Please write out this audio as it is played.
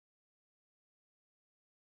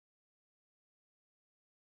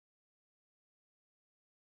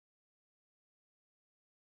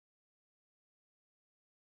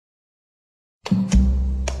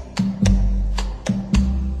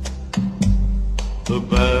The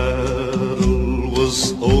battle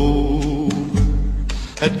was over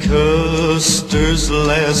at Custer's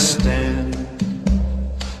last stand,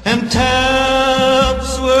 and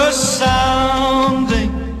taps were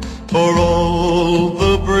sounding for all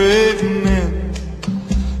the brave men,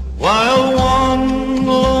 while one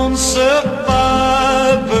lone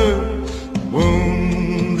survivor,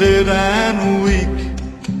 wounded and weak,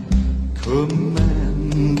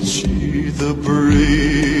 Comanchee, the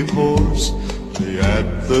brave horse, lay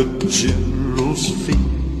at the general's feet.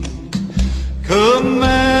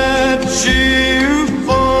 Comanchee, you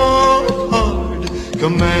fought hard,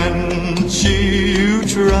 Comanchee, you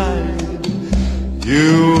tried.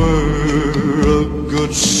 You were a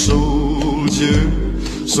good soldier,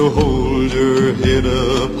 so hold your head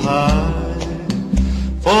up high.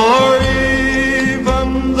 For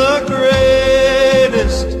even the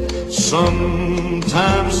greatest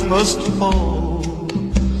sometimes must fall.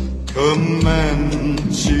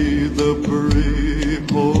 Comanchee, the brave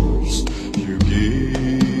horse, you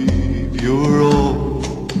gave your all.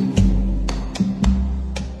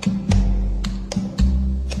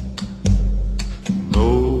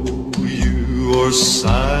 Though you are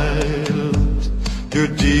silent, your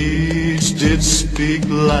deeds did speak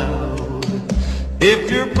loud. If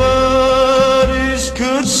your buddies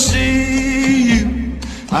could see you,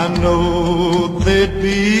 I know they'd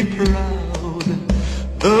be proud.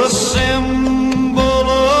 The symbol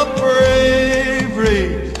of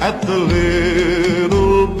bravery at the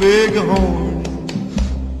Little Big Horn.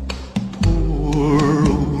 Poor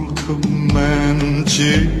old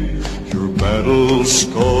Comanchee, you're battle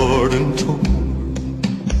scarred and torn.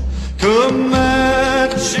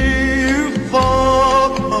 Comanchee, you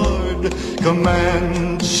fought hard,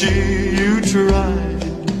 Comanchee, you tried.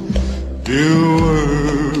 You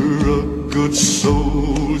were a good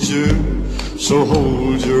soldier, so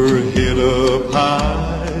hold your head up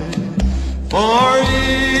high. For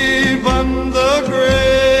even the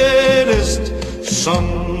greatest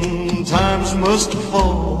sometimes must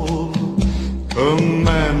fall.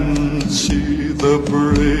 Comanchee, the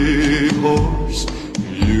brave horse,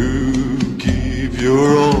 you give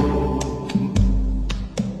your all.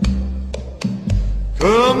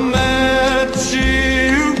 Comanchee,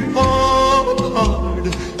 you fought hard,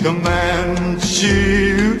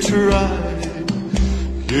 Comanchee, you tried.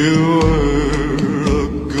 You were a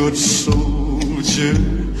good soldier,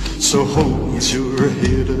 so hold your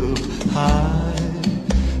head up high.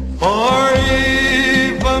 For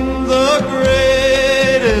even the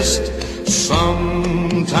greatest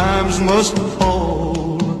sometimes must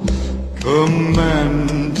fall.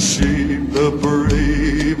 Comanchee, the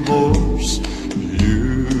brave horse, you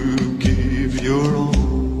give your all.